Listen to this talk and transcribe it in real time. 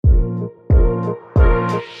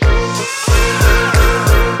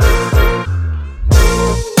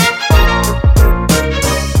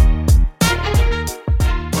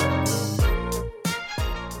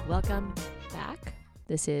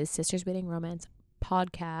This is Sisters Reading Romance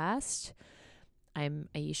Podcast. I'm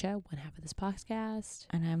Aisha, one half of this podcast.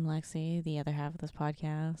 And I'm Lexi, the other half of this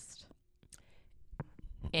podcast.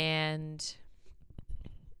 And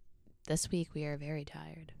this week we are very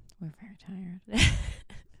tired. We're very tired.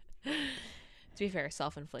 To be fair,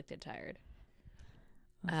 self-inflicted tired.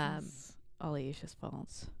 This is all Aisha's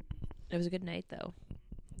faults. It was a good night, though.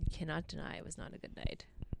 You cannot deny it was not a good night.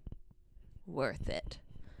 Worth it.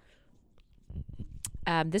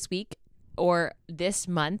 This week, or this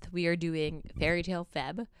month, we are doing Fairy Tale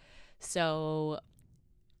Feb. So,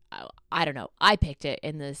 I don't know. I picked it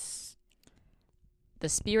in the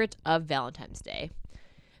spirit of Valentine's Day.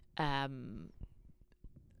 I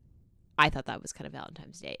thought that was kind of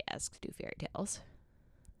Valentine's Day-esque to do fairy tales.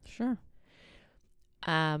 Sure.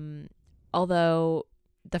 Although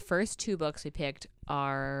the first two books we picked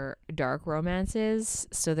are dark romances,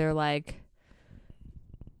 so they're like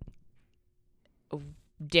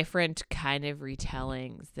different kind of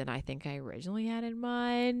retellings than I think I originally had in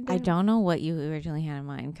mind. I don't know what you originally had in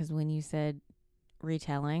mind, because when you said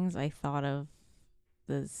retellings, I thought of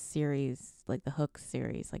the series, like the Hook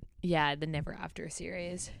series. Yeah, the Never After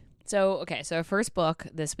series. So our first book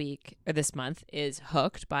this month is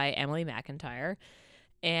Hooked by Emily McIntire.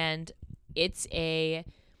 And it's a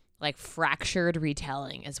fractured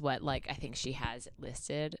retelling is what I think she has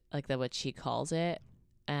listed, what she calls it.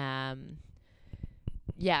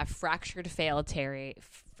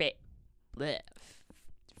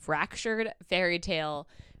 Fractured fairy tale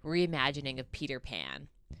reimagining of Peter Pan.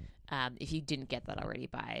 If you didn't get that already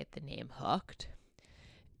by the name Hooked.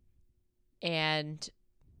 And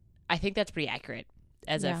I think that's pretty accurate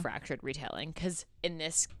as a fractured retelling, because in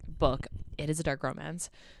this book, it is a dark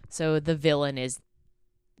romance. So the villain is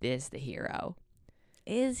the hero.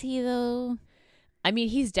 Is he, though? I mean,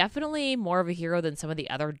 he's definitely more of a hero than some of the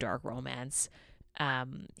other dark romance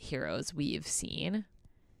heroes we've seen.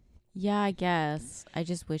 Yeah, I guess. I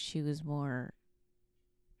just wish he was more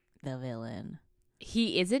the villain.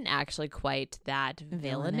 He isn't actually quite that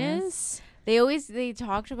villainous. They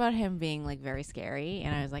talked about him being very scary,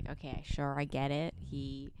 and I was like, okay, sure, I get it.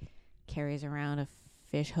 He carries around a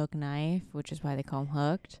fish hook knife, which is why they call him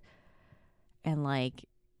Hooked, and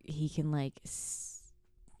he can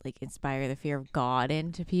inspire the fear of God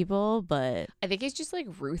into people, but I think he's just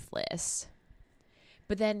ruthless.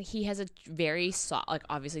 But then he has a very soft,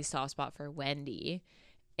 obviously soft spot for Wendy,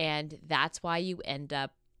 and that's why you end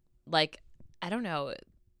up I don't know.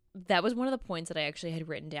 That was one of the points that I actually had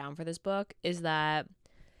written down for this book, is that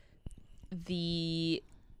in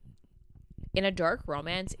a dark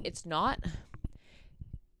romance,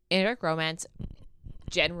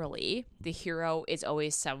 generally the hero is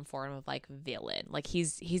always some form of villain.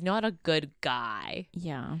 He's not a good guy.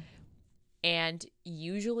 Yeah. And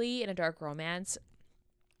usually in a dark romance,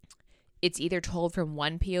 it's either told from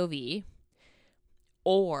one POV,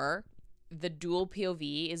 or the dual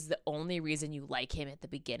POV is the only reason you like him at the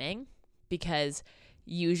beginning, because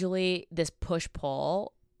usually this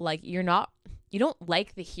push-pull, you don't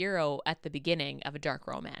like the hero at the beginning of a dark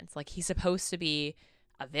romance. He's supposed to be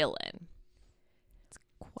a villain. It's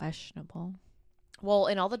questionable. Well,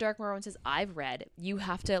 in all the dark romances I've read, you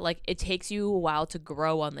have to, it takes you a while to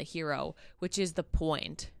grow on the hero, which is the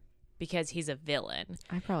point, because he's a villain.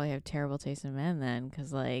 I probably have terrible taste in men then,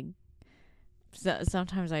 because,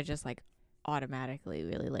 sometimes I just, automatically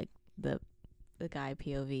really like the guy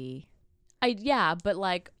POV.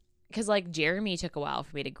 Because Jeremy took a while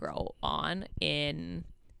for me to grow on in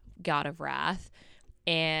God of Wrath,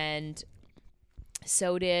 and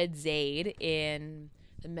so did Zaid in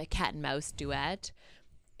the Cat and Mouse duet.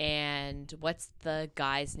 And what's the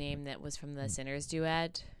guy's name that was from the Sinners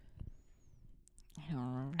duet?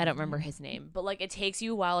 I don't remember his name, but it takes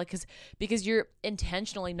you a while because you're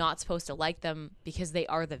intentionally not supposed to like them because they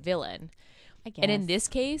are the villain. I guess. And in this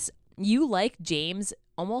case, you like James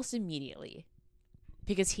almost immediately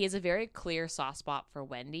because he has a very clear soft spot for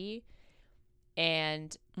Wendy,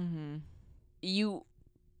 and you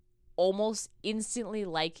almost instantly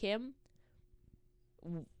like him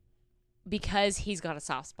because he's got a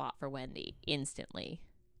soft spot for Wendy instantly.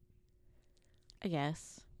 I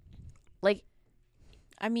guess.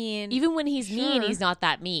 I mean, even when he's mean, he's not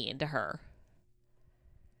that mean to her.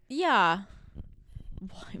 Yeah.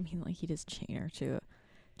 Well, I mean, he just chain her to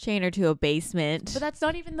a basement. But that's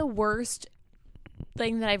not even the worst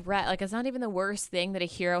thing that I've read. It's not even the worst thing that a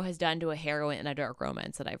hero has done to a heroine in a dark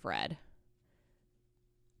romance that I've read.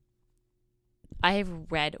 I have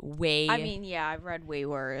read way... I mean, yeah, I've read way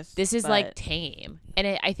worse. This is, tame.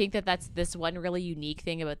 And I think that's this one really unique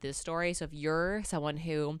thing about this story. So if you're someone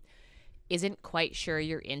who isn't quite sure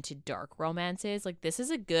you're into dark romances, like this is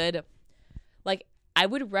a good, like I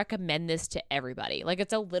would recommend this to everybody. Like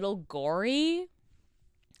it's a little gory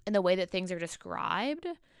in the way that things are described,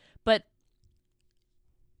 but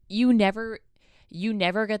you never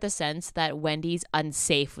get the sense that Wendy's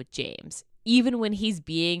unsafe with James. Even when he's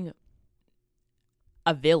being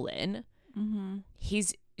a villain,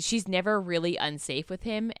 she's never really unsafe with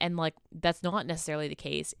him, and like that's not necessarily the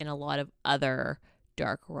case in a lot of other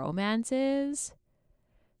dark romances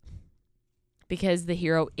because the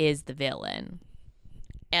hero is the villain.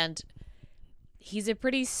 And he's a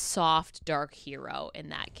pretty soft, dark hero in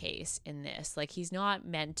that case in this. Like he's not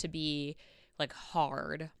meant to be like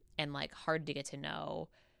hard and like hard to get to know.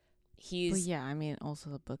 But yeah, I mean, also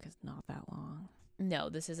the book is not that long. No,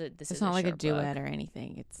 it's not like a duet book. or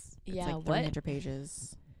anything. It's yeah, like 300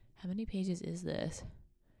 pages. How many pages is this?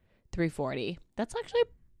 340.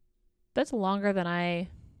 That's longer than I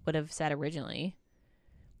would have said originally.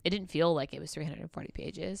 It didn't feel like it was 340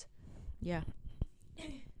 pages. Yeah.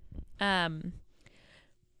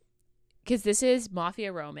 Because this is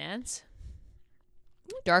mafia romance,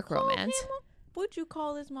 dark romance. Would you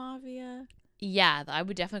call this mafia? Yeah, I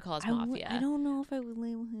would definitely call this mafia. I don't know if I would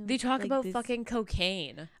label him. They talk like about this. fucking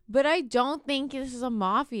cocaine. But I don't think this is a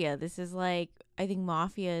mafia. This is like, I think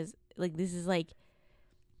mafia is like, this is like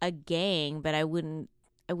a gang, but I wouldn't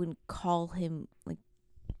call him like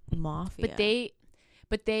mafia.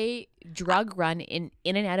 But they drug run in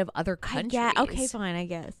and out of other countries. Yeah, okay, fine, I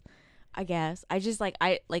guess. I just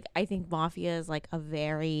I think mafia is like a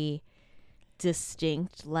very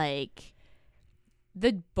distinct, like,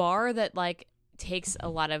 the bar that like takes a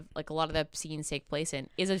lot of the scenes take place in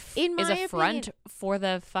is a front for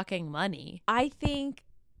the fucking money. I think,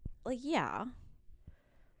 like, yeah,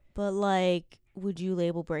 but like, would you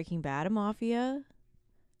label Breaking Bad a mafia?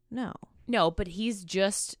 No, but he's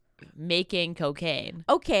just making cocaine.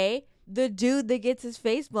 Okay, the dude that gets his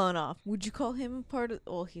face blown off, would you call him part of?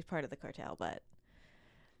 Well, he's part of the cartel, but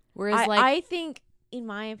whereas I think, in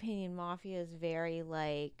my opinion, mafia is very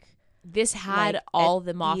like. This had all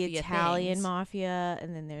the mafia the Italian things. mafia,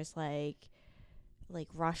 and then there's like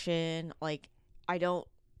Russian. Like, I don't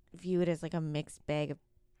view it as like a mixed bag of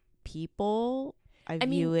people. I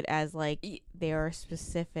view it as like they are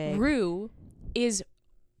specific. Rue is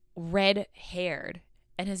red haired,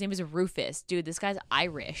 and his name is Rufus. Dude, this guy's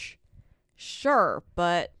Irish. Sure,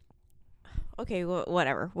 but okay,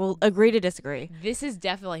 whatever. We'll agree to disagree. This is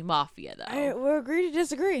definitely mafia, though. We'll agree to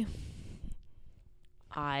disagree.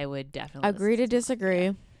 I would definitely agree to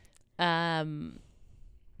disagree. This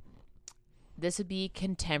would be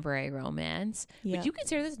contemporary romance. Yeah. Would you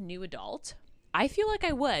consider this new adult? I feel like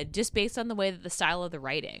I would, just based on the way that the style of the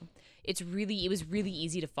writing. It was really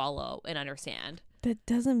easy to follow and understand. That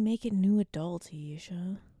doesn't make it new adult,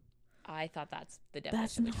 Aisha. I thought that's the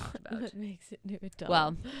definition we talked about. What makes it new adult?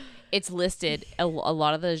 Well, it's listed. A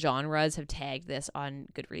lot of the genres have tagged this on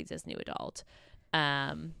Goodreads as new adult.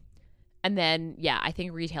 And then, yeah, I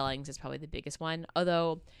think retellings is probably the biggest one.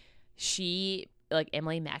 Although she, like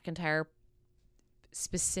Emily McIntire,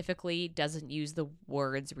 specifically doesn't use the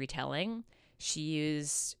words retelling. She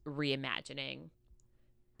used reimagining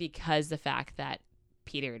because the fact that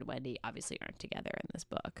Peter and Wendy obviously aren't together in this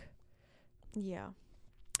book. Yeah.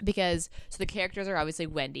 Because, so the characters are obviously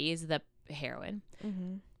Wendy is the heroine.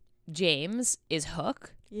 Mm-hmm. James is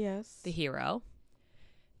Hook. Yes. The hero.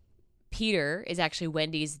 Peter is actually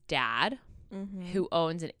Wendy's dad, who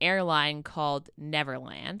owns an airline called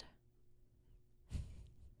Neverland.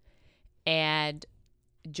 And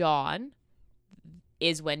John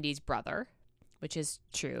is Wendy's brother, which is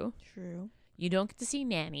true. True. You don't get to see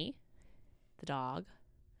Nanny, the dog.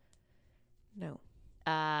 No.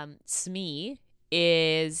 Smee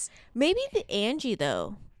is... Maybe the Angie,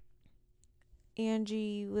 though.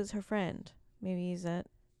 Angie was her friend. Maybe is that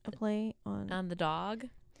a play on the dog?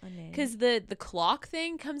 Because Because the clock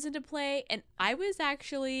thing comes into play, and I was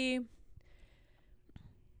actually...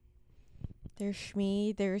 There's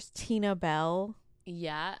Shmee. There's Tina Bell.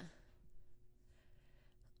 Yeah.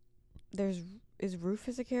 Is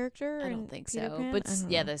Rufus a character? I don't think Peter so. Pan? But I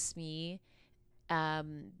don't yeah, know. the Smee.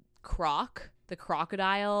 Croc, the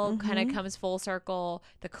crocodile kind of comes full circle.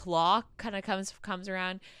 The clock kind of comes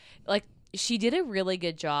around. Like, she did a really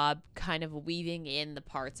good job kind of weaving in the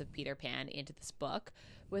parts of Peter Pan into this book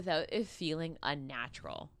without it feeling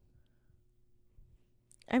unnatural.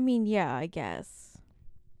 I mean, yeah, I guess.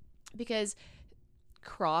 Because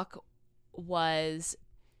Croc was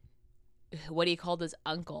what he called his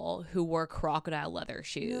uncle, who wore crocodile leather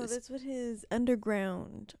shoes. No, that's what his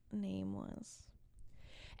underground name was.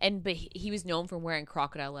 But he was known for wearing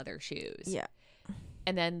crocodile leather shoes. Yeah.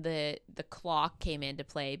 And then the clock came into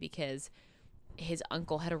play because his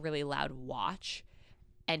uncle had a really loud watch,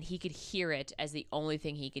 and he could hear it as the only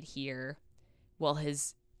thing he could hear. Well,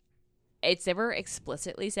 it's never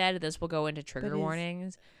explicitly said, this will go into trigger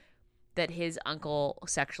warnings, that his uncle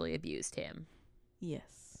sexually abused him.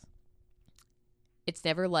 Yes. It's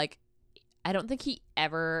never like, I don't think he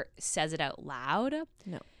ever says it out loud.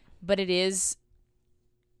 No. But it is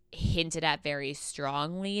hinted at very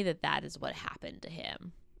strongly that is what happened to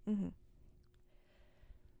him. Mm-hmm.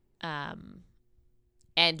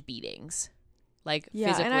 And beatings. Like,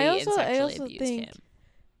 yeah, physically and sexually abused think him.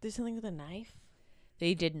 There's something with a knife.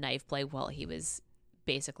 They did knife play while he was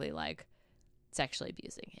basically, like, sexually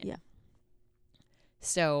abusing him. Yeah.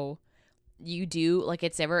 So you do, like,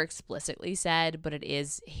 it's never explicitly said, but it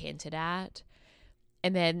is hinted at.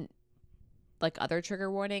 And then, like, other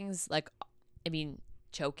trigger warnings, like, I mean,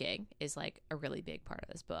 choking is, like, a really big part of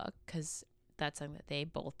this book because that's something that they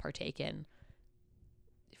both partake in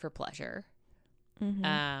for pleasure.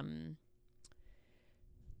 Mm-hmm.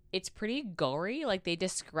 It's pretty gory. Like, they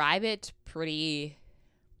describe it pretty,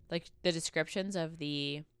 like, the descriptions of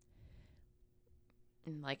the,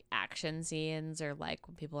 like, action scenes or, like,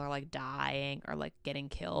 when people are, like, dying or, like, getting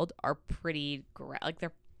killed are pretty like,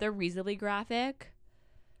 they're reasonably graphic.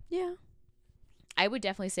 Yeah. I would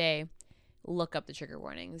definitely say look up the trigger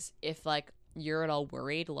warnings. If, like, you're at all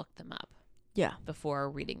worried, look them up. Yeah. Before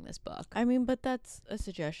reading this book. I mean, but that's a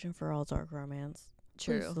suggestion for all dark romance.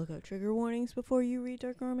 True. Please look up trigger warnings before you read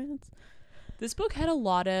dark romance. This book had a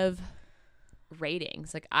lot of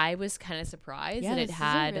ratings. Like, I was kind of surprised that it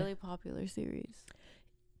had is a really popular series.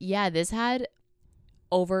 Yeah, this had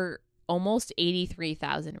over almost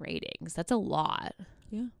 83,000 ratings. That's a lot.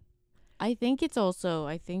 Yeah. I think it's also,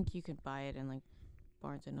 I think you can buy it in, like,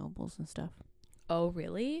 Barnes and Nobles and stuff. Oh,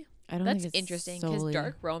 really? I don't That's think it's interesting because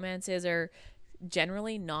dark romances are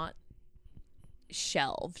generally not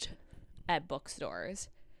shelved at bookstores.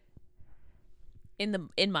 In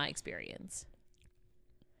my experience,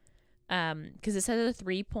 because it says a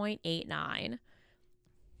 3.89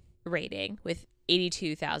 rating with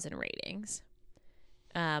 82,000 ratings.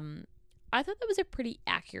 I thought that was a pretty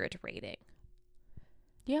accurate rating.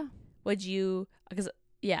 Yeah. Would you? Because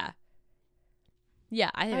yeah,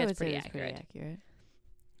 I think that's pretty accurate.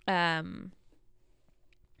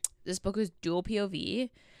 This book is dual POV,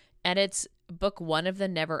 and it's book 1 of the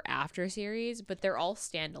Never After series, but they're all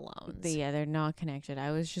standalones. They're not connected.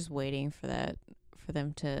 I was just waiting for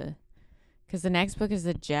them to, because the next book is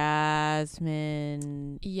the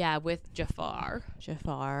Jasmine. Yeah, with Jafar,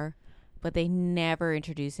 but they never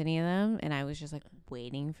introduce any of them, and I was just like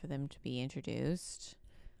waiting for them to be introduced.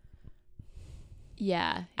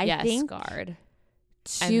 Yeah, I think Scarred.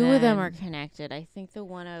 Two of them are connected. I think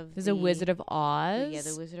there's a Wizard of Oz. Yeah,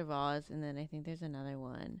 the Wizard of Oz, and then I think there's another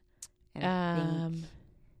one. And I think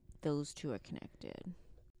those two are connected.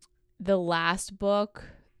 The last book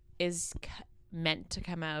is meant to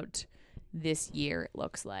come out this year, it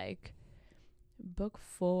looks like. Book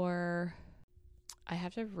 4. I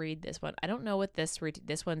have to read this one. I don't know what this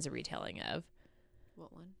one's a retelling of.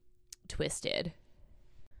 What one? Twisted.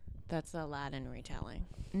 That's the Aladdin retelling.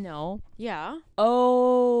 No. Yeah.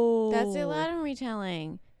 Oh. That's the Aladdin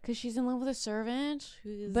retelling. Because she's in love with a servant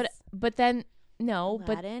who's... But then... No,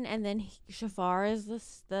 Aladdin, and then Jafar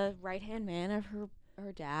is the right-hand man of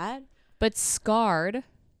her dad. But Scarred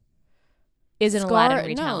is an Aladdin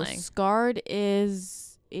retelling. No, Scarred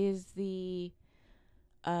is the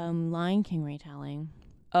Lion King retelling.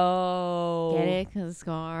 Oh. Get it? Because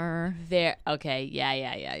Scar. There. Okay.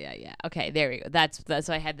 Yeah. Okay, there we go. That's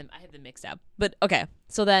so I had them mixed up. But okay.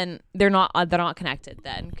 So then they're not connected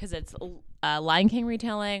then, because it's Lion King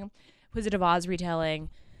retelling, Wizard of Oz retelling,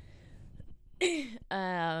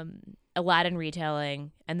 Aladdin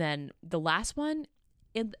retelling, and then the last one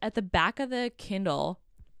at the back of the Kindle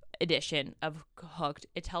edition of Hooked,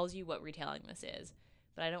 it tells you what retelling this is,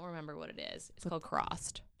 but I don't remember what it is. It's called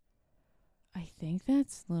Crossed. I think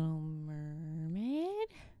that's Little Mermaid.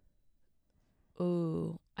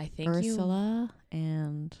 Ooh, I think Ursula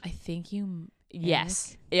and I think you.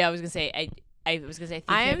 Yes. Yeah, I was gonna say. I was gonna say.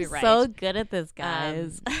 I am right. so good at this,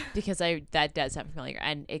 guys. Because that does sound familiar,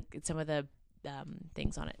 and some of the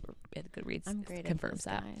things on it at Goodreads confirms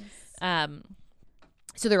that.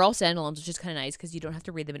 So they're all standalones, which is kind of nice because you don't have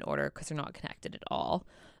to read them in order because they're not connected at all.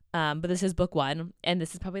 But this is book 1, and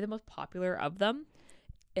this is probably the most popular of them.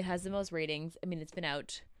 It has the most ratings. I mean, it's been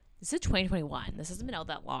out. This is 2021. This hasn't been out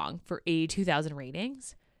that long for 82,000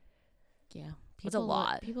 ratings. Yeah. That's a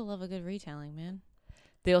lot. People love a good retelling, man.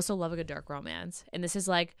 They also love a good dark romance. And this is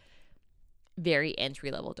like very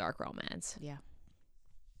entry-level dark romance. Yeah.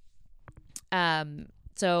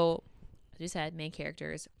 So as you said, main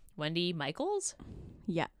characters, Wendy Michaels.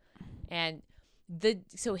 Yeah. And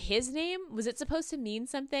so his name, was it supposed to mean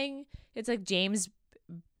something? It's like James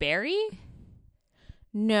Barry?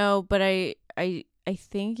 No, but I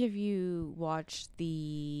think if you watch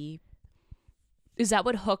the, Is that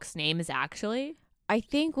what Hook's name is actually? I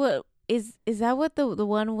think what is that what the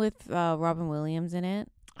one with Robin Williams in it?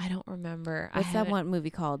 I don't remember. What's that one movie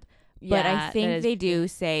called? Yeah, But I that think is- they do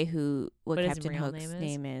say what What his Captain real Hook's name is?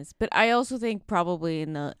 name is. But I also think probably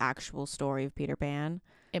in the actual story of Peter Pan,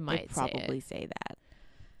 It they might probably say that.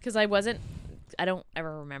 because I don't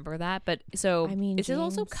ever remember that. But so I mean, is it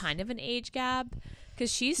also James- kind of an age gap?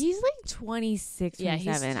 Because she's He's like 26, yeah,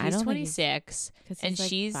 27. he's I don't 26, think he's, and like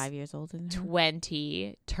she's 5 years older than her.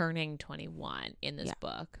 20, turning 21 in this Yeah.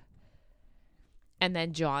 book. And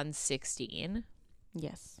then John's 16.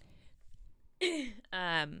 Yes.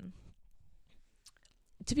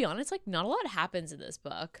 To be honest, like not a lot happens in this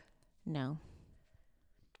book. No.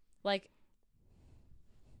 Like,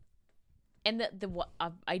 and the what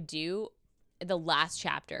I do, the last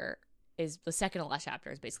chapter is the second to last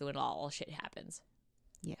chapter is basically when all shit happens.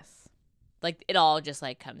 Yes. Like it all just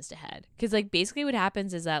like comes to head because like basically what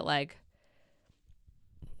happens is that like.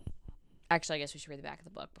 Actually, I guess we should read the back of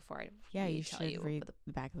the book before I You tell should you read what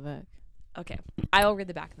the back of the book. Okay, I will read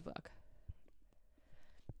the back of the book.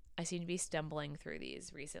 I seem to be stumbling through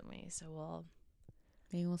these recently, so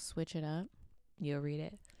Maybe we'll switch it up. you'll read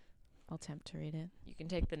it. I'll attempt to read it. You can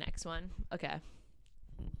take the next one. Okay.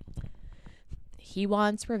 He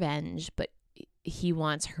wants revenge, but he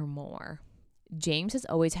wants her more. James has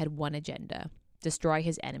always had one agenda: destroy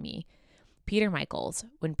his enemy. Peter Michaels.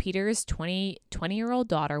 When Peter's 20-year-old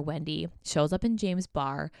daughter, Wendy, shows up in James'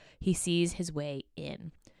 bar, he sees his way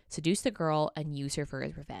in. Seduce the girl and use her for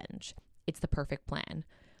his revenge. It's the perfect plan.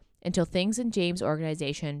 Until things in James'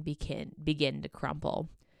 organization begin to crumble.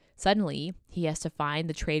 Suddenly, he has to find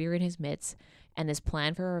the traitor in his midst, and his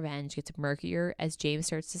plan for revenge gets murkier as James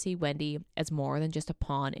starts to see Wendy as more than just a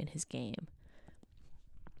pawn in his game.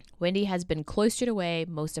 Wendy has been cloistered away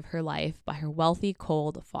most of her life by her wealthy,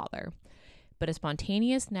 cold father. But a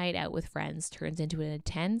spontaneous night out with friends turns into an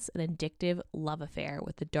intense and addictive love affair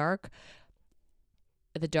with the dark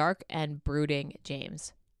and brooding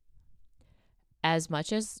James. As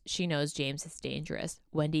much as she knows James is dangerous,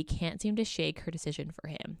 Wendy can't seem to shake her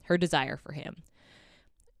desire for him.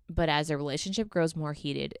 But as their relationship grows more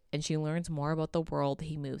heated and she learns more about the world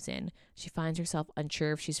he moves in, she finds herself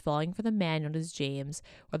unsure if she's falling for the man known as James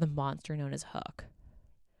or the monster known as Hook.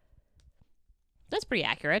 That's pretty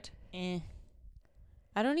accurate.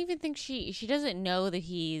 I don't even think she doesn't know that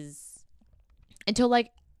he's Until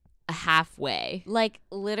like a halfway. like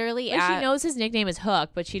literally Like, she knows his nickname is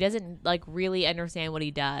Hook, but she doesn't like really understand what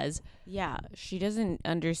he does. Yeah, she doesn't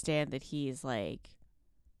understand that he's like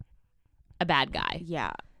A bad guy.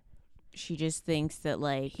 yeah. She just thinks that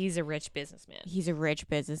like He's a rich businessman. he's a rich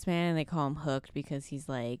businessman and they call him Hooked because he's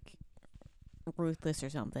like ruthless or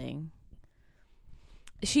something.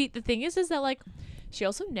 The thing is that like she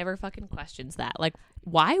also never fucking questions that. Like,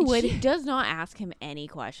 why would She does not ask him any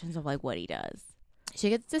questions of like what he does. she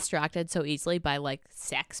gets distracted so easily by like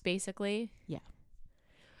sex basically? Yeah.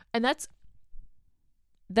 And that's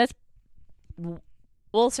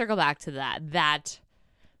we'll circle back to that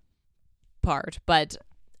part, but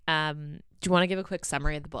do you want to give a quick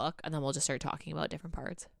summary of the book and then we'll just start talking about different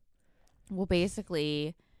parts? Well,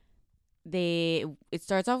 basically it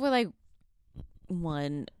starts off with like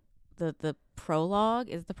the prologue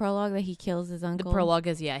is the prologue that he kills his The uncle. prologue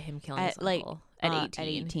is him killing his At, like, uncle at 18. At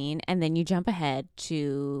 18, and then you jump ahead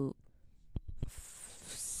to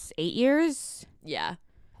 8 years. Yeah,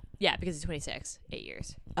 because he's 26. 8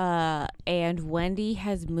 years. And Wendy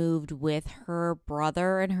has moved with her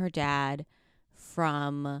brother and her dad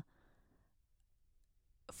from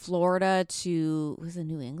Florida to, was it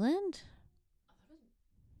New England?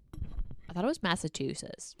 I thought it was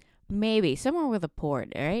Massachusetts. Maybe somewhere with a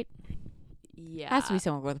port, right? Yeah, Has to be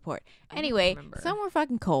somewhere with a port. I don't Anyway, remember. somewhere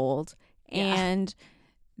fucking cold, Yeah.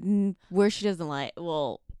 and where she doesn't like.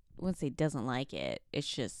 Well, I wouldn't say doesn't like it. It's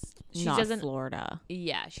just She not doesn't- Florida.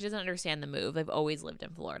 Yeah, she doesn't understand the move. They've always lived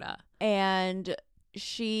in Florida. And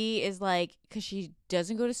she is like, because she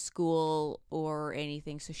doesn't go to school or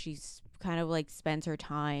anything, so she's kind of like spends her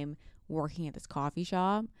time working at this coffee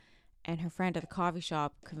shop. And her friend at the coffee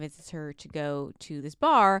shop convinces her to go to this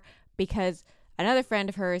bar because another friend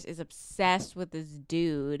of hers is obsessed with this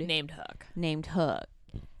dude Named Hook. named Hook.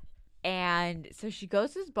 And so she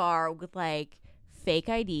goes to this bar with like fake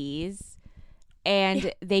IDs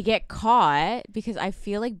and they get caught because I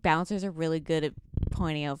feel like bouncers are really good at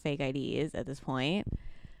pointing out fake IDs at this point.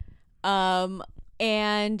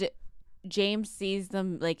 And James sees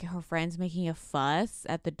them, like, her friends making a fuss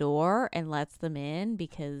at the door and lets them in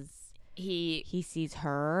because he sees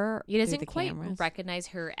her. He through doesn't the quite cameras. recognize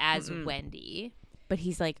her as Wendy. But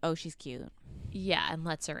he's like, oh, she's cute. Yeah, and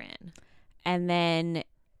lets her in. And then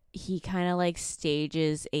he kind of like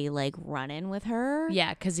stages a like run-in with her.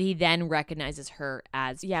 Yeah, because he then recognizes her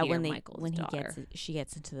as Peter Michael's daughter. She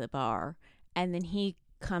gets into the bar, and then he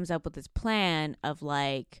comes up with this plan of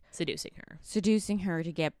like seducing her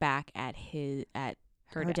to get back at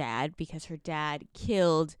her dad because her dad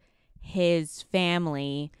killed his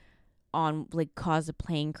family on like caused a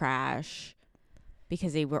plane crash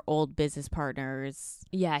because they were old business partners.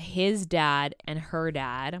 Yeah, his dad and her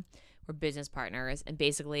dad were business partners, and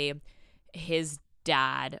basically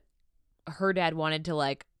her dad wanted to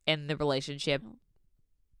like end the relationship,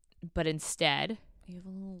 but instead You have a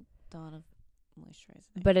little dot of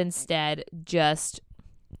moisturizer. But instead just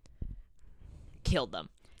killed them.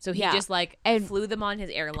 So he just like flew them on his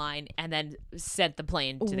airline and then sent the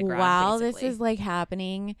plane to the ground. While basically. this is like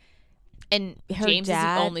happening, and James is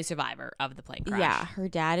the only survivor of the plane crash. Yeah, her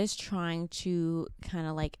dad is trying to kind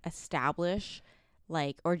of like establish,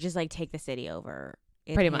 like, or just like take the city over.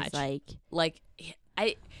 Pretty much,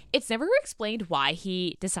 it's never explained why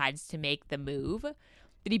he decides to make the move,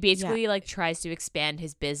 but he basically like tries to expand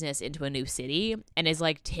his business into a new city and is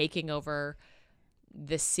like taking over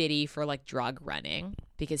the city for like drug running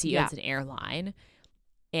because he owns an airline,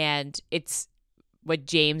 and it's what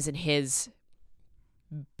James and his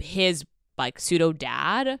like pseudo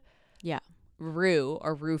dad,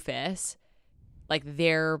 Rufus, like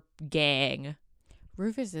their gang.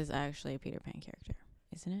 Rufus is actually a Peter Pan character,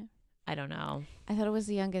 isn't it? I don't know. I thought it was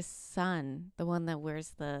the youngest son, the one that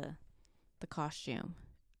wears the costume.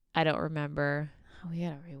 I don't remember. Oh, we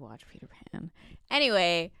gotta rewatch Peter Pan.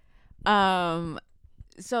 Anyway,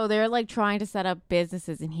 so they're like trying to set up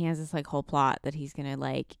businesses, and he has this like whole plot that he's gonna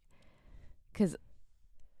like, because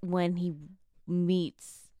when he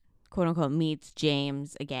quote unquote meets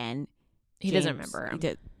James again, he doesn't remember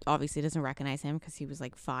him. Obviously doesn't recognize him because he was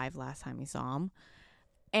like 5 last time he saw him,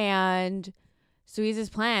 and so he has this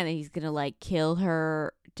plan that he's gonna like kill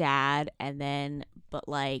her dad and then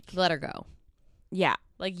let her go. Yeah.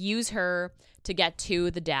 Like use her to get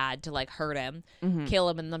to the dad to like hurt him, kill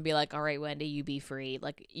him, and then be like, all right, Wendy, you be free.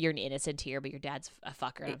 Like you're an innocent here, but your dad's a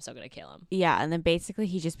fucker and I'm still gonna kill him. Yeah, and then basically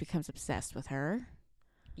he just becomes obsessed with her.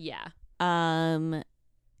 Yeah. And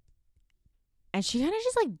she kind of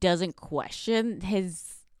just like doesn't question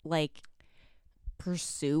his like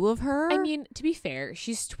pursue of her. I mean, to be fair,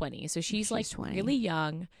 she's 20, so she's like 20. Really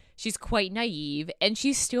young. She's quite naive, and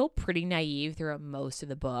she's still pretty naive throughout most of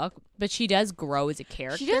the book, but she does grow as a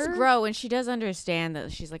character. She does grow, and she does understand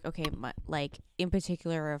that she's like, okay, like in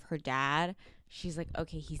particular of her dad, she's like,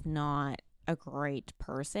 okay, he's not a great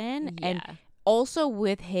person. Yeah. And also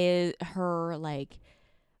with her like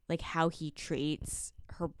how he treats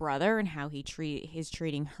her brother and how he's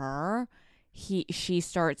treating her, she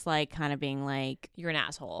starts like kind of being like, you're an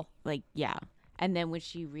asshole. Like, yeah. And then when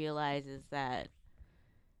she realizes that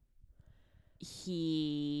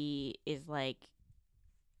he is like,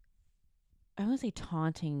 I don't want to say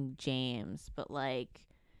taunting James, but like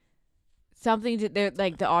something to there,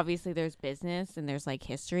 like obviously there's business and there's like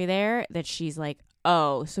history there, that she's like,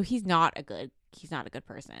 oh, so he's not a good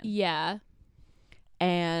person. Yeah.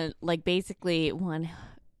 And like basically when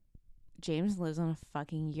James lives on a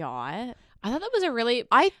fucking yacht. I thought that was a really...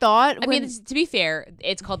 I mean, to be fair,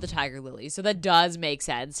 it's called the Tiger Lily, so that does make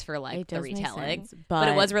sense for, like, the retelling. But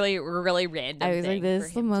it was really random. I was like, this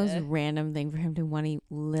is the most random thing for him to want to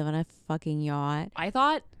live on a fucking yacht. I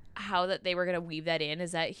thought how that they were going to weave that in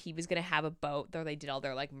is that he was going to have a boat where they did all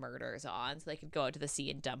their, like, murders on, so they could go out to the sea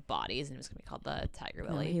and dump bodies, and it was going to be called the Tiger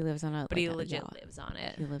Lily. No, he lives on a... But he legit lives on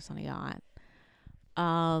it. He lives on a yacht.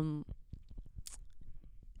 And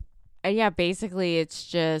yeah, basically it's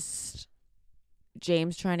just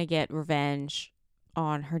James trying to get revenge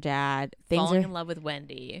on her dad. Falling in love with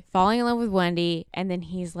Wendy. And then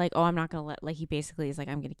he's like, oh, I'm not going to let, like, he basically is like,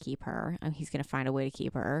 I'm going to keep her. And he's going to find a way to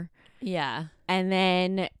keep her. Yeah. And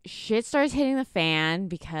then shit starts hitting the fan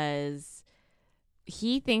because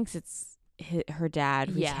he thinks it's her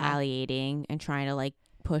dad retaliating and trying to, like,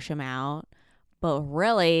 push him out. But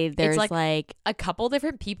really, there's, like a couple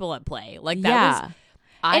different people at play. Like, that was...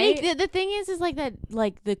 And the thing is like that,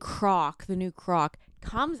 like the new Croc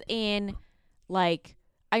comes in, like,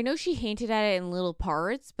 I know she hinted at it in little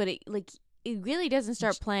parts, but it really doesn't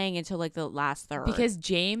start playing until like the last third. Because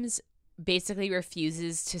James basically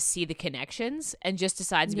refuses to see the connections and just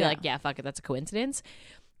decides to be like, yeah, fuck it, that's a coincidence.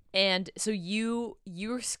 And so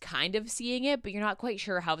you're kind of seeing it, but you're not quite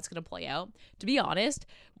sure how it's going to play out. To be honest,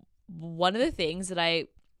 one of the things that I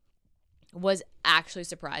was actually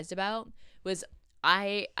surprised about was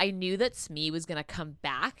I knew that Smee was going to come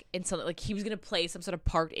back in something, like he was going to play some sort of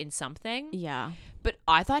part in something. Yeah. But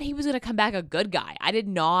I thought he was going to come back a good guy. I did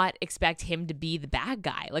not expect him to be the bad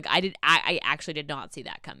guy. Like I actually did not see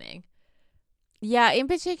that coming. Yeah, in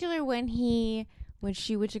particular when she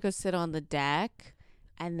went to go sit on the deck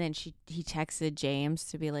and then he texted James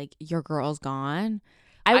to be like, your girl's gone.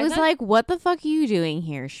 I was like, what the fuck are you doing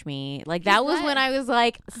here, Shmee? Like, that was when I was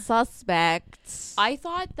like, suspect. I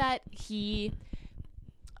thought that he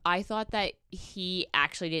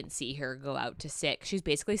actually didn't see her go out to sit. She was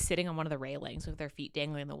basically sitting on one of the railings with her feet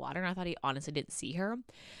dangling in the water, and I thought he honestly didn't see her.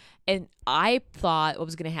 And I thought what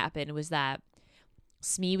was going to happen was that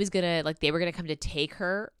Smee was going to, like, they were going to come to take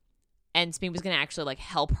her, and Smee was going to actually, like,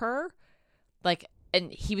 help her. Like,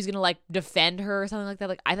 and he was going to, like, defend her or something like that.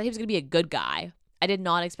 Like, I thought he was going to be a good guy. I did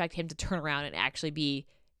not expect him to turn around and actually be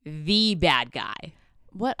the bad guy.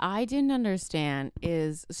 What I didn't understand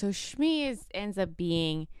is, so Shmee ends up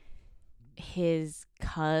being his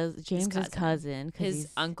cousin, James's cousin,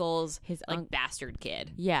 his uncle's bastard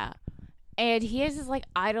kid. Yeah, and he has this like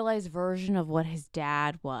idolized version of what his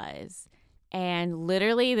dad was, and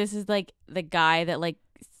literally this is like the guy that like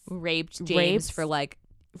raped James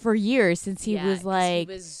for years since he was like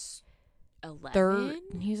he was 11.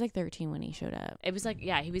 He was like 13 when he showed up. It was like,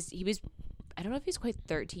 yeah, he was. I don't know if he's quite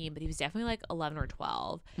 13, but he was definitely like 11 or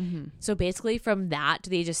 12. Mm-hmm. So basically, from that to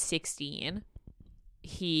the age of 16,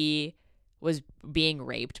 he was being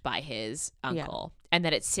raped by his uncle, and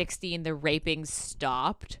then at 16, the raping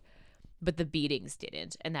stopped, but the beatings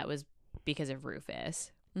didn't, and that was because of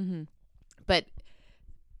Rufus. Mm-hmm. But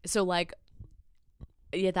so like,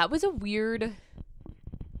 yeah, that was a weird.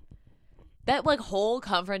 That like whole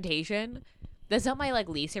confrontation. That's not my like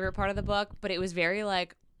least favorite part of the book, but it was very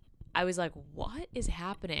like. I was like, what is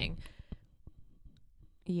happening?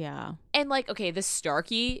 Yeah. And like, okay, the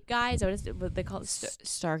Starkey guy, is that what they call it?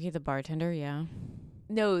 Starkey the bartender, yeah.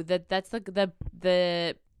 No, that's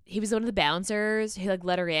the he was one of the bouncers. He like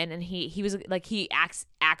let her in, and he was like he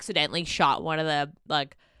accidentally shot one of the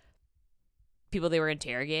like people they were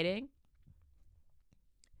interrogating.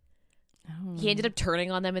 Oh. He ended up turning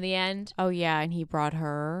on them in the end. Oh yeah, and he brought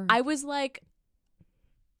her. I was like,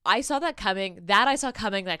 I saw that coming. That I saw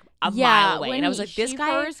coming like a mile away, and I was like, "This guy."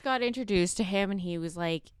 First got introduced to him, and he was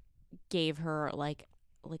like, gave her like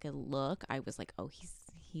a look. I was like, "Oh,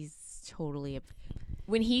 he's totally."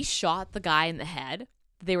 When he shot the guy in the head,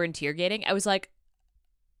 they were interrogating. I was like,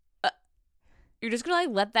 "You're just gonna like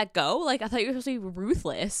let that go?" Like I thought you were supposed to be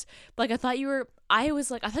ruthless. Like I thought you were. I was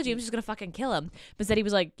like, I thought James was gonna fucking kill him, but instead he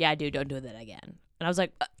was like, "Yeah, dude, don't do that again." And I was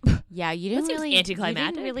like, yeah, you didn't really anticlimactic.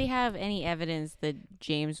 You didn't really have any evidence that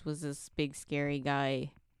James was this big scary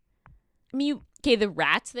guy. I mean, okay, the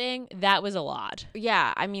rats thing, that was a lot.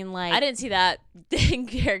 Yeah, I mean, like I didn't see that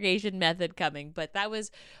interrogation method coming, but that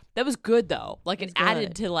was good though. Like it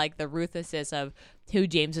added to like the ruthlessness of who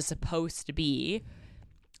James is supposed to be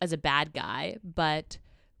as a bad guy. But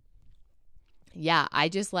yeah, I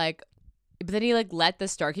just like, but then he like let the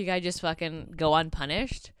Starkey guy just fucking go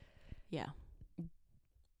unpunished. Yeah.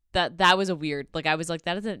 That was a weird, like I was like,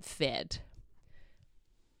 that doesn't fit.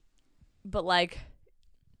 But like,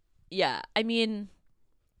 yeah, I mean,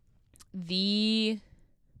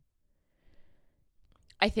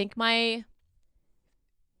 I think my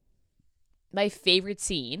favorite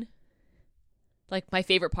scene, like my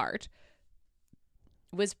favorite part,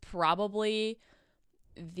 was probably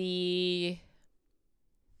the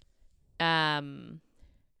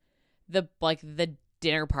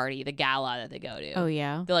dinner party, the gala that they go to. Oh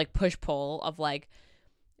yeah. The like push pull of like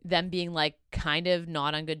them being like kind of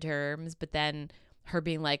not on good terms, but then her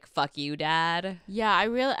being like, "Fuck you, Dad." Yeah,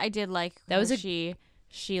 I did like that was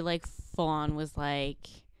she like full on was like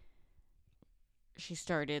she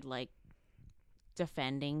started like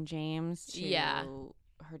defending James to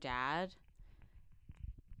her dad.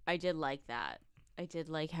 I did like that. I did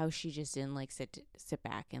like how she just didn't like sit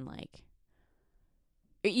back and like.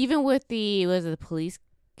 Even with the police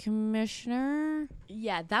commissioner.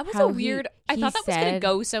 Yeah, that was a weird. I thought that was gonna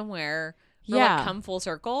go somewhere. Or like come full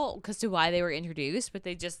circle because to why they were introduced, but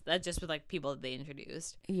that just was like people that they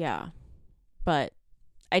introduced. Yeah, but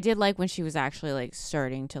I did like when she was actually like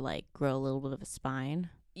starting to like grow a little bit of a spine.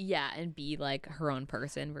 Yeah, and be like her own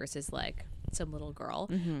person versus like some little girl.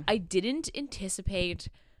 Mm-hmm. I didn't anticipate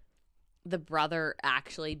the brother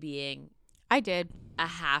actually being. I did a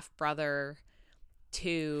half brother.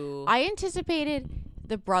 I anticipated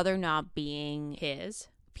the brother not being his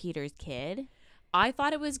Peter's kid. I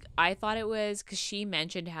thought it was because she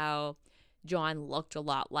mentioned how John looked a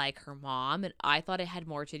lot like her mom, and I thought it had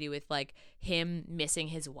more to do with like him missing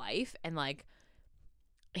his wife and like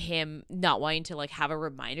him not wanting to like have a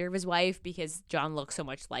reminder of his wife because John looks so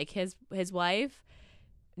much like his wife.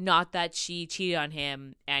 Not that she cheated on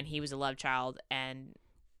him and he was a love child and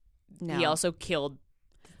he also killed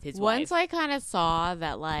his wife. Once I kind of saw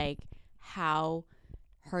that, like, how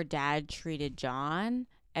her dad treated John,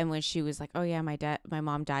 and when she was like, "Oh yeah, my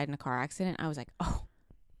mom died in a car accident," I was like, "Oh,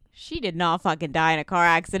 she did not fucking die in a car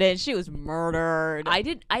accident. She was murdered." I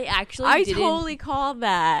totally called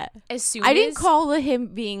that. As soon I didn't call him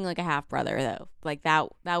being like a half brother though. Like that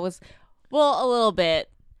was, well, a little bit.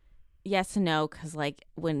 Yes and no, because like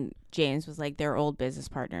when James was like their old business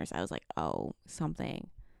partners, I was like, oh, something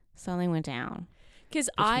went down. Because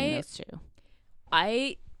I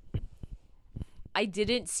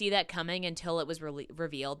didn't see that coming until it was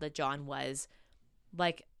revealed that John was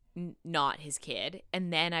like not his kid,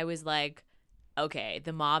 and then I was like, okay,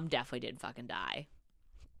 the mom definitely didn't fucking die.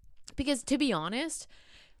 Because to be honest,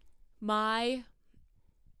 my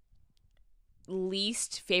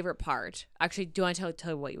least favorite part, actually, do you want to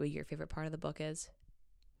tell what your favorite part of the book is?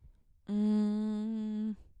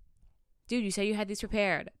 Dude, you said you had these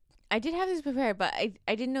prepared. I did have these prepared, but I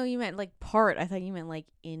didn't know you meant like part. I thought you meant like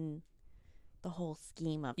in the whole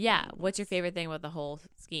scheme of yeah. things. What's your favorite thing about the whole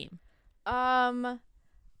scheme? I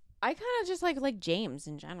kind of just like James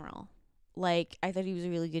in general. Like, I thought he was a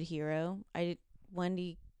really good hero.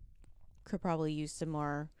 Wendy could probably use some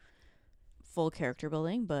more full character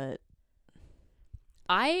building, but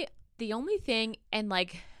the only thing, and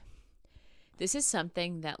like, this is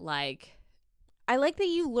something that like, I like that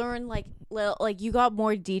you learn like you got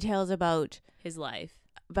more details about his life.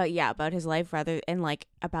 About his life rather, and like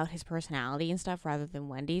about his personality and stuff rather than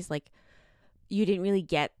Wendy's. Like, you didn't really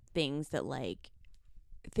get things that Wendy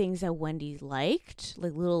liked,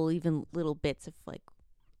 like little bits of like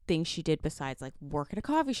things she did besides like work at a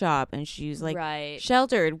coffee shop, and she's like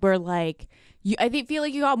sheltered, where like feel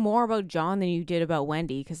like you got more about John than you did about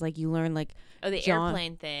Wendy, because like you learn like the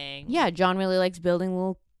airplane thing. Yeah, John really likes building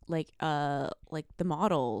little like the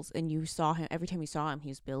models, and you saw him every time you saw him he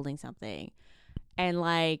was building something. And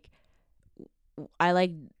like I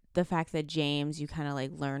like the fact that James, you kind of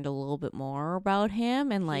like learned a little bit more about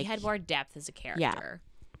him, and like he had more depth as a character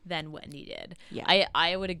than Wendy did. Yeah,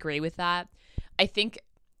 I would agree with that. I think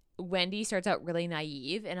Wendy starts out really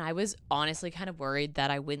naive, and I was honestly kind of worried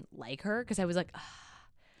that I wouldn't like her, because I was like,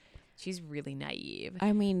 she's really naive.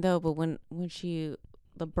 I mean, though, but when she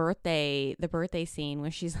the birthday scene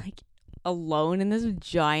when she's like alone in this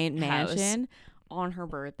giant mansion on her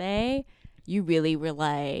birthday, you really were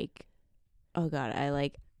like, oh god, I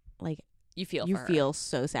like you feel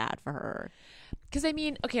so sad for her. Because I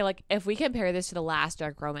mean, okay, like if we compare this to the last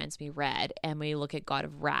dark romance we read and we look at God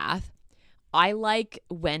of Wrath, I like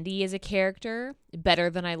Wendy as a character better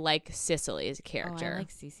than I like Cicely as a character. I like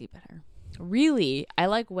Cece better. Really? I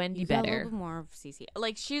like Wendy better. A little bit more of Cece.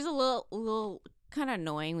 Like, she's a little kind of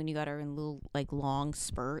annoying when you got her in little like long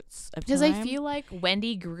spurts of time. Because I feel like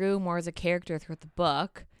Wendy grew more as a character throughout the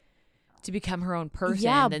book to become her own person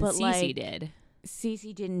than Cece like, did.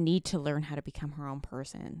 Cece didn't need to learn how to become her own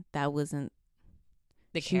person. That wasn't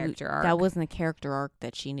the character arc. That wasn't the character arc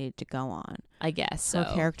that she needed to go on. I guess so.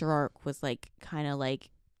 Her character arc was like kind of like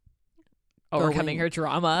overcoming her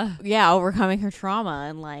trauma. Yeah, overcoming her trauma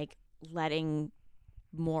and like letting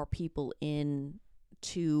more people in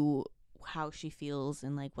to how she feels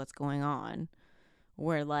and like what's going on.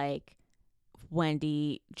 Where like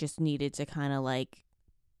Wendy just needed to kind of like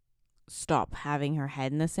stop having her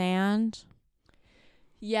head in the sand.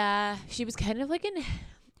 Yeah, she was kind of like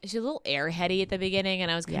she's a little airheady at the beginning,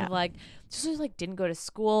 and I was kind of like, just like didn't go to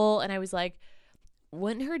school, and I was like,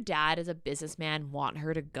 wouldn't her dad as a businessman want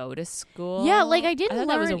her to go to school? Yeah, like you didn't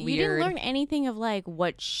learn anything of like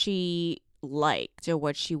what she liked or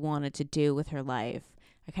what she wanted to do with her life.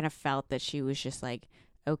 I kind of felt that she was just like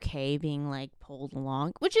okay being like pulled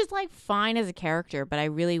along, which is like fine as a character, but I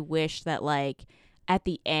really wish that like at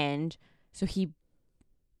the end, so he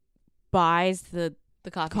buys the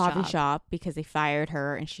coffee shop because they fired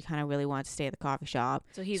her and she kind of really wanted to stay at the coffee shop.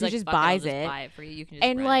 So he's like, just buys it. Buy it for you. You can just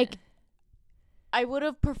and like it. I would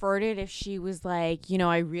have preferred it if she was like, you know,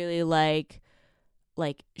 I really like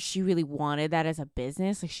she really wanted that as a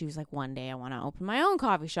business. Like she was like, one day I want to open my own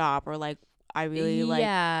coffee shop, or like I really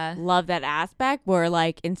love that aspect, where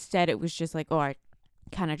like instead it was just like, oh, I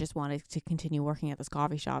kind of just wanted to continue working at this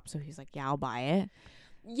coffee shop. So he's like, yeah, I'll buy it.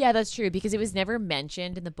 Yeah, that's true, because it was never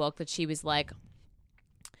mentioned in the book that she was like,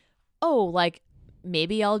 oh, like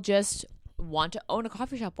maybe I'll just want to own a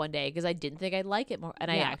coffee shop one day because I didn't think I'd like it more,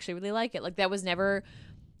 and I Yeah. actually really like it. Like that was never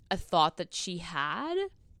a thought that she had.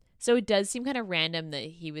 So it does seem kind of random that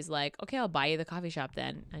he was like, okay, I'll buy you the coffee shop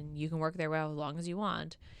then, and you can work there as long as you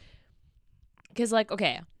want. Because like,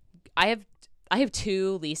 okay, I have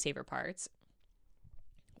two least favorite parts.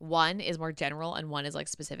 One is more general and one is like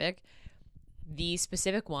specific. The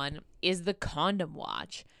specific one is the condom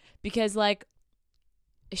watch, because like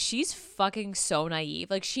she's fucking so naive.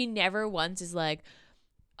 Like she never once is like,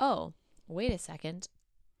 oh, wait a second,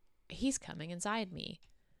 he's coming inside me.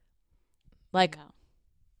 Like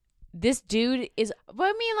this dude is, But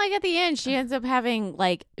I mean, like at the end, she ends up having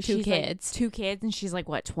like Two kids. 2 kids, and she's like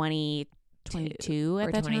what 22 at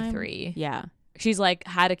or that time. 23. Yeah, She's like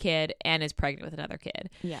had a kid and is pregnant with another kid.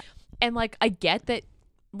 yeah, And like I get that,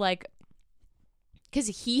 like, because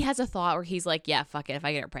he has a thought where he's like, yeah, fuck it, if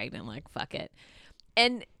I get her pregnant, like fuck it.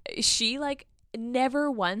 And she like never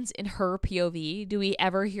once in her POV do we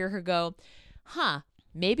ever hear her go, huh,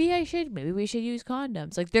 maybe we should use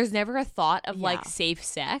condoms. Like there's never a thought of like Yeah. safe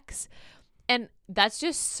sex. And that's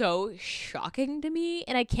just so shocking to me.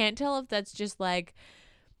 And I can't tell if that's just like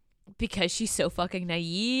because she's so fucking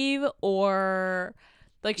naive or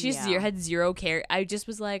like she's Yeah. had zero care. I just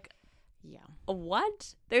was like, yeah.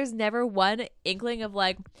 what? There's never one inkling of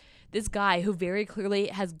like this guy who very clearly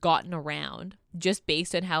has gotten around just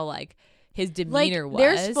based on how like his demeanor was.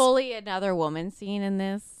 There's fully another woman scene in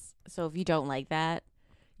this, so if you don't like that,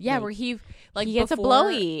 yeah, like, where he like he gets a before-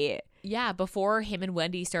 blowy. Yeah, before him and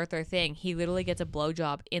Wendy start their thing, he literally gets a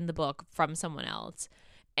blowjob in the book from someone else.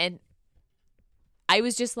 And I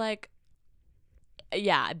was just like,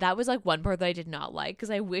 yeah, that was like one part that I did not like, because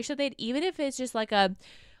I wish that they'd, even if it's just like a,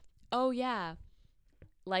 oh yeah,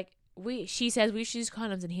 like she says we should use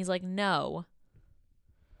condoms, and he's like, no.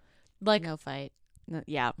 Like No fight. No,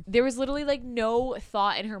 yeah, there was literally like no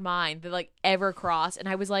thought in her mind that like ever crossed, and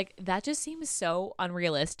I was like, that just seems so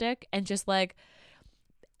unrealistic, and just like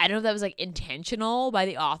I don't know if that was like intentional by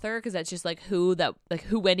the author, because that's just like who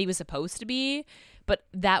Wendy was supposed to be, but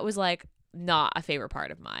that was like not a favorite part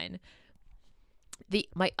of mine.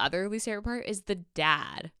 My other least favorite part is the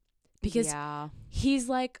dad, because yeah. he's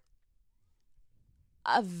like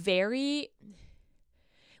a very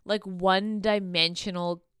like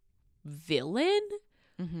one-dimensional villain.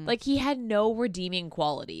 Mhm. Like he had no redeeming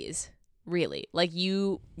qualities, really. Like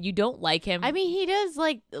you don't like him. I mean, he does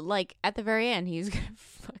like at the very end, he's gonna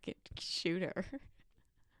fucking shoot her.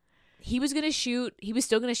 He was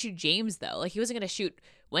still gonna shoot James though. Like he wasn't gonna shoot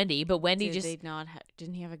Wendy, but Wendy Did just they not?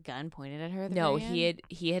 Didn't he have a gun pointed at her? At the no. very end?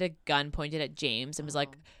 He had a gun pointed at James and was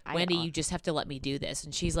like, I- Wendy, you just have to let me do this.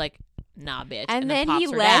 And she's like, nah, bitch. And then pops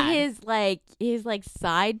he her let dad. his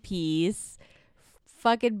side piece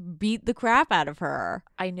fucking beat the crap out of her.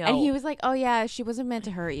 I know. And he was like, "Oh yeah, she wasn't meant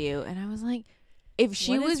to hurt you." And I was like, "If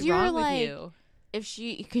she What was is your wrong with like, you? if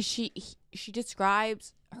she, because she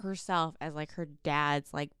describes herself as like her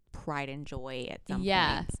dad's like pride and joy at some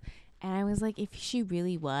Yeah. points." And I was like, if she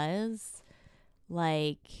really was,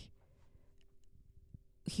 like,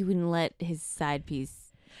 he wouldn't let his side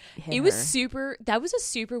piece hit It was her. that was a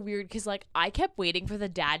super weird, because like I kept waiting for the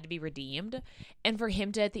dad to be redeemed and for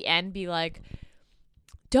him to at the end be like,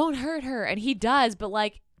 don't hurt her, and he does, but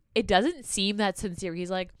like it doesn't seem that sincere. He's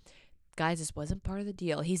like, guys, this wasn't part of the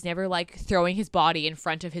deal. He's never like throwing his body in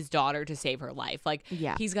front of his daughter to save her life. Like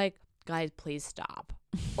Yeah. he's like, guys, please stop.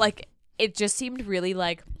 Like it just seemed really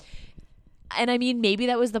like, and I mean maybe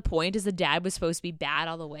that was the point, is the dad was supposed to be bad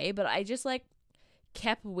all the way, but I just like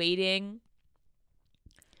kept waiting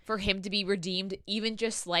for him to be redeemed even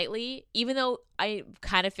just slightly, even though I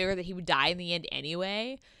kind of figured that he would die in the end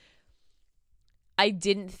anyway. I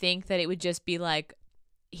didn't think that it would just be like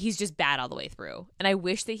he's just bad all the way through. And I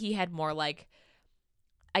wish that he had more like,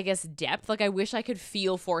 I guess, depth. Like I wish I could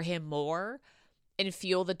feel for him more and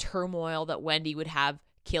feel the turmoil that Wendy would have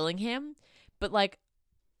killing him. But like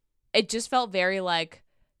it just felt very like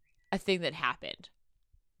a thing that happened.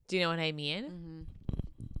 Do you know what I mean? Mhm.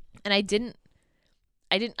 And I don't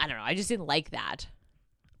know. I just didn't like that.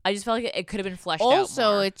 I just felt like it could have been fleshed out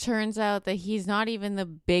Also, more. it turns out that he's not even the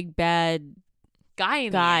big bad guy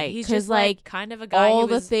in guy, the end. He's 'cause, just like like, kind of a guy all who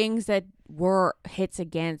the was, things that were hits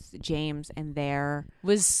against James and their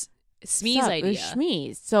was Smee's stuff. It was idea.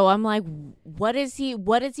 Shmee's. So I'm like, what is he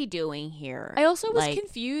doing here? I also was Like,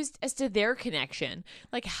 confused as to their connection.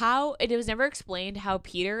 Like how it was never explained how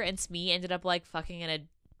Peter and Smee ended up like fucking in a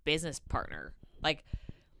business partner. Like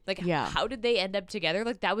Yeah. how did they end up together?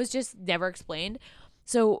 Like that was just never explained.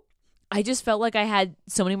 So I just felt like I had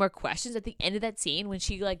so many more questions at the end of that scene when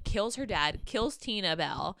she like kills her dad, kills Tina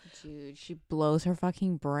Bell. Dude, she blows her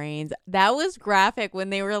fucking brains. That was graphic when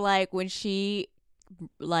they were like, when she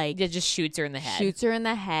like It just shoots her in the head. shoots her in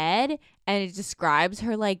the head, and it describes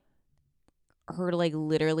her like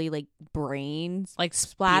literally like brains like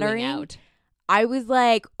splattering spewing out. I was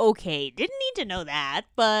like, okay, didn't need to know that,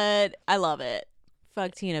 but I love it.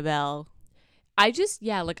 Fuck Tina Bell. I just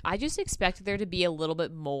expected there to be a little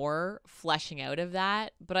bit more fleshing out of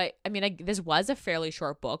that. But I mean, this was a fairly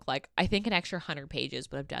short book. Like, I think an extra 100 pages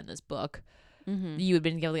would have done this book. Mm-hmm. You would have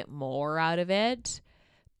been able to get more out of it.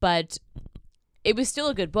 But it was still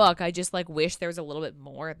a good book. I just, like, wish there was a little bit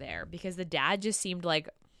more there. Because the dad just seemed like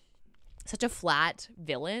such a flat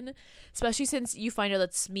villain. Especially since you find out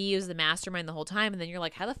that Smee is the mastermind the whole time. And then you're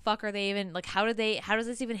like, how the fuck are they even, like, how does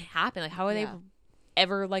this even happen? Like, how are they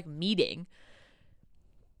ever, like, meeting?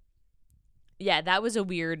 Yeah, that was a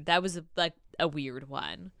weird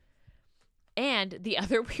one. And the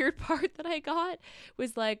other weird part that I got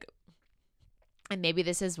was like, and maybe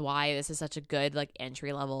this is why this is such a good like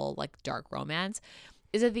entry level like dark romance,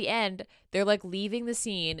 is at the end they're like leaving the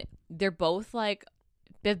scene. They're both like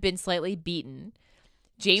have been slightly beaten.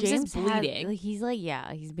 James is bleeding. He's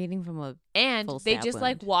bleeding from a and full they stab just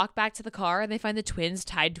like wound. walk back to the car and they find the twins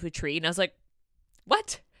tied to a tree. And I was like,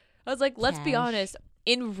 what? I was like, let's be Cash. honest.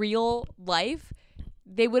 In real life,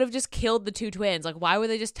 they would have just killed the two twins. Like, why would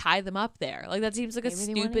they just tie them up there? Like, that seems like Maybe a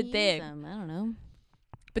they wanna stupid use thing. them. I don't know.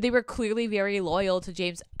 But they were clearly very loyal to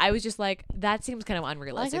James. I was just like, that seems kind of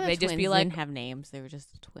unrealistic. They'd just be like, didn't have names. They were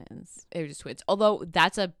just twins. they were just twins. Although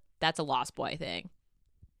that's a Lost Boy thing.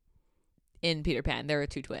 In Peter Pan, there were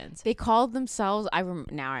two twins. They called themselves.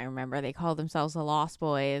 Now I remember. They called themselves the Lost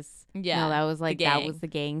Boys. Yeah, no, that was like the that gang. was the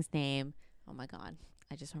gang's name. Oh my god,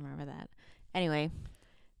 I just remember that. Anyway,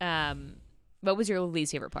 What was your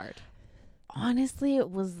least favorite part? honestly, it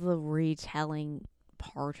was the retelling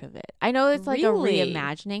part of it. I know it's like Really? a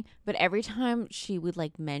reimagining, but every time she would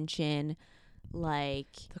like mention like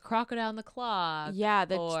The crocodile and the clock.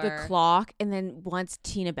 the or- clock, and then once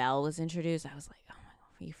Tina Bell was introduced, I was like, oh my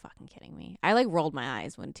god, are you fucking kidding me? I like rolled my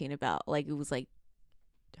eyes when Tina Bell, like it was like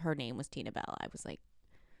her name was Tina Bell. I was like,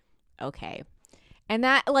 okay. And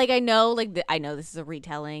that, like, I know this is a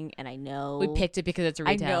retelling, and I know We picked it because it's a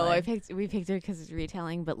retelling. I know we picked her because it's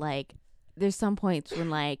retelling, but like, there's some points when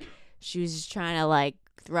like she was just trying to like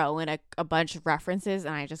throw in a bunch of references,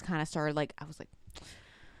 and I just kind of started like, I was like,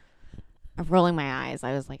 rolling my eyes.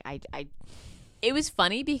 I was like, I It was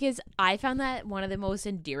funny because I found that one of the most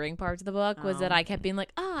endearing parts of the book was that Oh. I kept being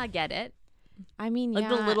like, I get it. I mean, Like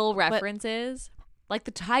the yeah, little but- references. Like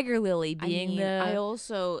the tiger lily being I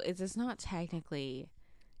also it's not technically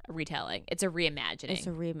a retelling. It's a reimagining. it's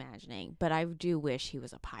a reimagining, but I do wish he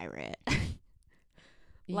was a pirate.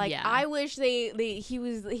 Like yeah. I wish he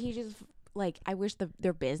just like I wish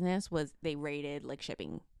their business was they raided like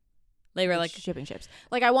shipping. They were like, shipping ships.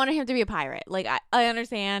 Like I wanted him to be a pirate. Like I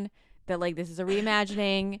understand that like this is a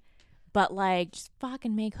reimagining, but like just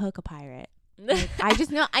fucking make Hook a pirate. Like, I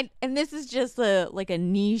just know and this is just a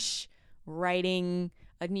niche writing,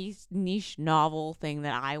 a niche novel thing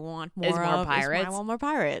that I want more Is more of. pirates? I want more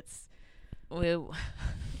pirates.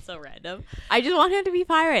 so random. I just want him to be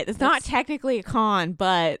pirate. It's not That's- technically a con,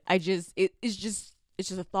 but it's just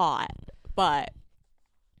a thought. But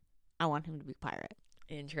I want him to be pirate.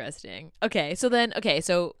 Interesting. Okay,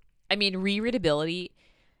 so I mean, rereadability.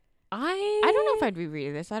 I don't know if I'd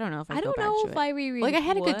reread this. I don't know if I'd I go don't back know to if it. I reread. Like I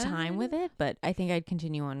had a good would. time with it, but I think I'd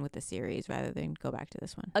continue on with the series rather than go back to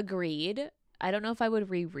this one. Agreed. I don't know if I would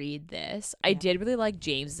reread this. I Yeah. did really like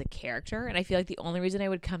James as a character, and I feel like the only reason I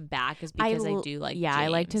would come back is because I do like. Yeah, I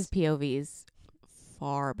liked his James. POVs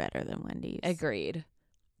far better than Wendy's. Agreed.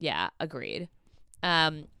 Yeah, agreed.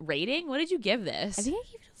 Rating? What did you give this? I think I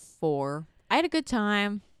gave it a 4. I had a good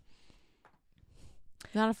time.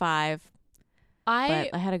 Not a 5, but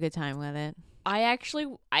I had a good time with it.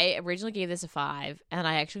 I originally gave this a 5, and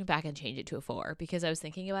I actually went back and changed it to a 4 because I was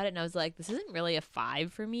thinking about it, and I was like, this isn't really a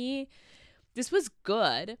 5 for me. This was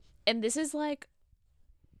good, and this is like,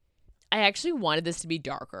 I actually wanted this to be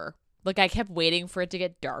darker. Like, I kept waiting for it to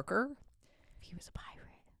get darker, He was a pirate.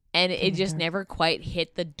 and it Getting just darker. never quite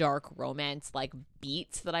hit the dark romance, like,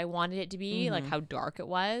 beats that I wanted it to be, like, Mhm. how dark it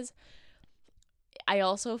was. I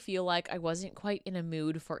also feel like I wasn't quite in a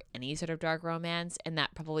mood for any sort of dark romance, and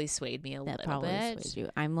that probably swayed me a That little probably bit. swayed you.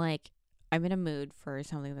 I'm in a mood for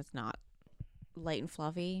something that's not light and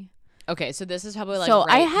fluffy. Okay, so this is probably like so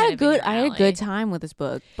I right had kind a of in good your alley. time with this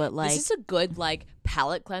book, but like This is a good like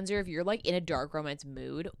palate cleanser if you're like in a dark romance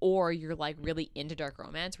mood or you're like really into dark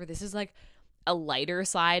romance, where this is like a lighter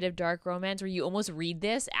side of dark romance where you almost read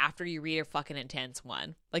this after you read a fucking intense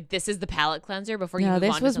one. Like, this is the palate cleanser before you move on to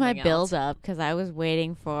this was my something build else. up because I was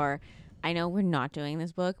waiting for. I know we're not doing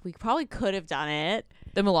this book. We probably could have done it.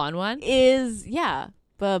 The Milan one?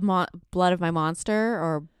 But Blood of My Monster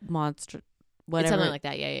or Monster, whatever. It's something like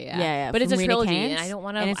that. Yeah. But it's a from Rena trilogy, Kent, and I don't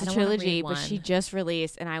want to. and it's a trilogy, but one. she just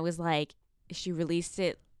released, and I was like, she released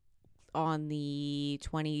it on the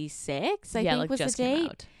 26th. I think was just the came date,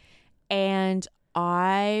 out. and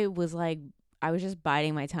I was like, I was just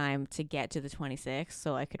biding my time to get to the 26th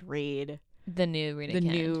so I could read The new Rena the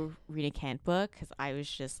Kent. new Rena Kent book because I was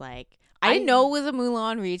just like, I didn't know it was a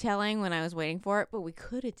Mulan retelling when I was waiting for it, but we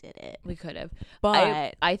could have did it. We could have.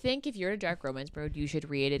 But I think if you're a dark romance bro, you should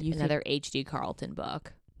read another H.D. Carlton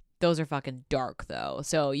book. Those are fucking dark though,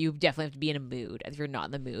 so you definitely have to be in a mood. If you're not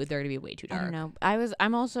in the mood, they're gonna be way too dark. I don't know.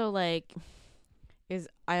 I'm also like,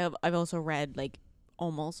 I've also read like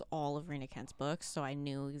almost all of Rena Kent's books, so I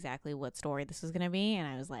knew exactly what story this was gonna be, and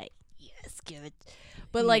I was like, yes, give it.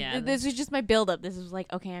 But like, this was just my build up. This was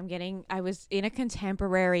like, okay, I was in a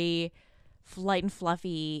contemporary, light and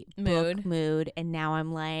fluffy mood, and now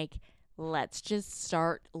I'm like, let's just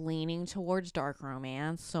start leaning towards dark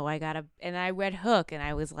romance. So and I read Hook, and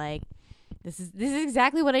I was like, this is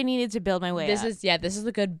exactly what I needed to build my way up. This is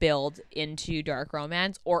a good build into dark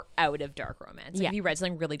romance or out of dark romance. Like, if you read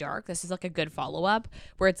something really dark, this is like a good follow up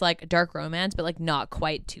where it's like dark romance, but like not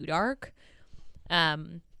quite too dark.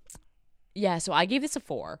 Yeah, so I gave this a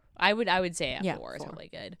 4. I would say a 4 is really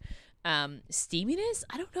good. Steaminess,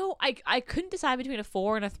 I don't know. I couldn't decide between a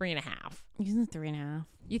 4 and a 3.5. Using 3.5.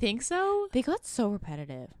 You think so? They got so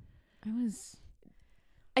repetitive.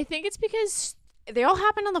 I think it's because they all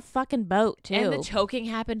happened on the fucking boat too, and the choking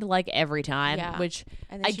happened like every time, which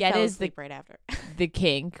and then I she get fell is asleep right after. the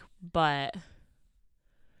kink, but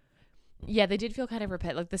yeah, they did feel kind of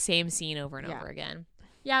like the same scene over and over again.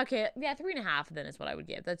 Yeah, okay. Yeah, 3.5 then is what I would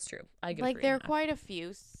give. That's true. I give like there are quite a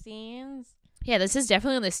few scenes. Yeah, this is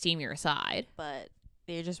definitely on the steamier side. But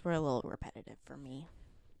they just were a little repetitive for me.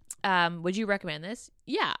 Would you recommend this?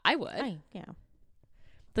 Yeah, I would. Yeah.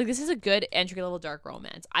 Like, this is a good entry level dark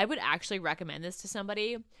romance. I would actually recommend this to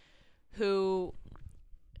somebody who,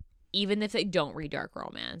 even if they don't read dark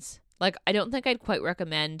romance, like, I don't think I'd quite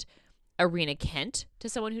recommend Rena Kent to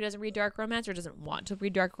someone who doesn't read dark romance or doesn't want to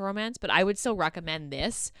read dark romance, but I would still recommend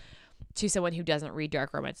this to someone who doesn't read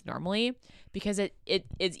dark romance normally because it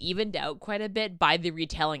is evened out quite a bit by the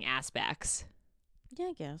retelling aspects. Yeah,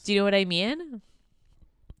 I guess. Do you know what I mean?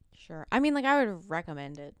 Sure. I mean, like, I would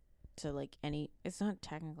recommend it to like it's not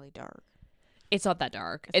technically dark. It's not that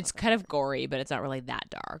dark. It's kind of gory, but it's not really that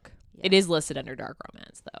dark. Yeah. It is listed under dark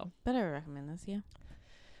romance though. But I would recommend this,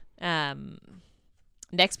 yeah.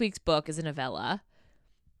 Next week's book is a novella.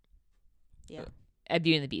 Yeah. A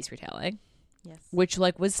Beauty and the Beast retelling. Yes. Which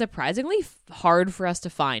was surprisingly hard for us to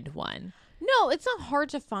find one. No, it's not hard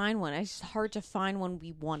to find one. It's just hard to find one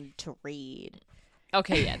we wanted to read.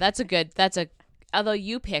 Okay, yeah, although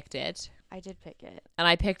you picked it. I did pick it. And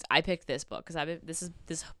I picked this book because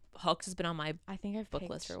this Hooks has been on my I've book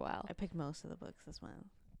list for a while. I picked most of the books as well.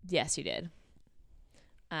 Yes, you did.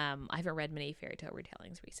 I haven't read many fairy tale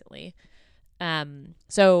retellings recently.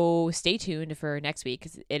 So stay tuned for next week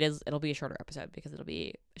because it'll be a shorter episode because it'll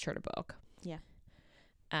be a shorter book. Yeah.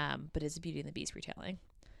 But it's a Beauty and the Beast retelling.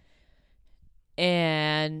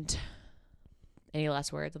 And any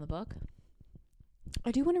last words on the book?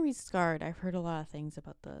 I do want to read Scarred. I've heard a lot of things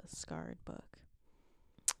about the Scarred book.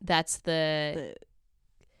 That's the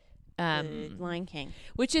Lion King.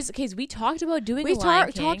 Which is, okay, so we talked about doing We a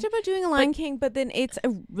Lion King. talked about doing a Lion King, but then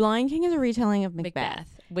Lion King is a retelling of Macbeth.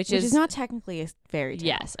 Which is not technically a fairy tale.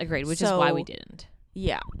 Yes, agreed, which is why we didn't.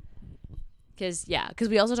 Yeah. Because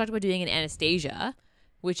we also talked about doing an Anastasia,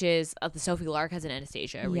 which is the Sophie Lark has an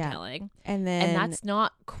Anastasia retelling. And that's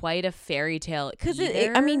not quite a fairy tale because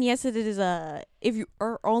either. yes, it is if you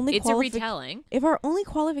are only it's a retelling. If our only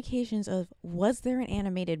qualifications of was there an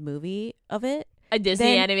animated movie of it? A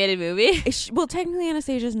Disney animated movie? Well, technically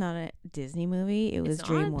Anastasia is not a Disney movie. It was not?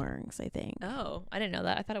 DreamWorks, I think. Oh, I didn't know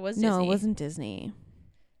that. I thought it was Disney. No, it wasn't Disney.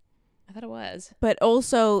 I thought it was. But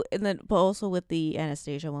also with the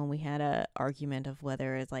Anastasia one, we had a argument of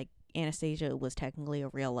whether it's like Anastasia was technically a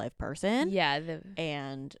real life person. Yeah.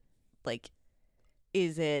 And like,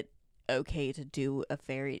 is it okay to do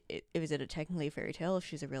is it technically a fairy tale if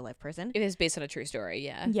she's a real life person? It is based on a true story,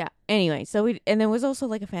 yeah. Yeah. Anyway, so there was also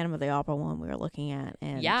like a Phantom of the Opera one we were looking at,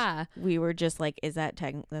 and we were just like, is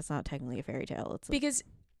that's not technically a fairy tale? It's because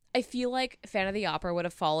I feel like Phantom of the Opera would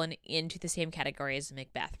have fallen into the same category as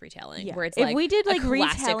Macbeth retelling, where it's if like we did like a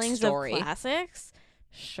classic retellings story. of classics,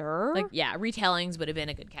 Sure. Like, yeah, retellings would have been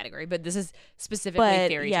a good category, but this is specifically but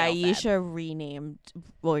fairy yeah, tale. Yisha renamed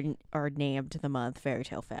or named the month Fairy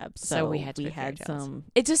Tale Feb. So we had some. some.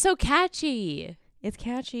 It's just so catchy. It's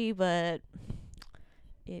catchy, but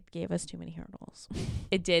it gave us too many hurdles.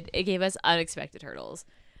 It did. It gave us unexpected hurdles.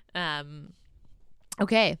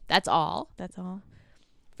 Okay, that's all That's all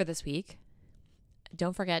for this week.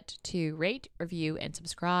 Don't forget to rate, review, and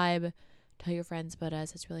subscribe. Tell your friends about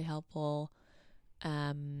us. It's really helpful.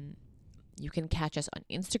 You can catch us on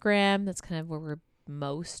Instagram. That's kind of where we're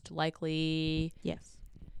most likely. Yes.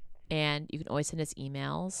 And you can always send us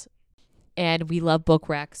emails. And we love book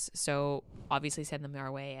recs, so obviously send them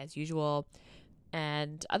our way as usual.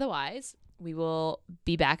 And otherwise, we will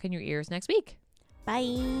be back in your ears next week.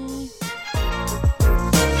 Bye.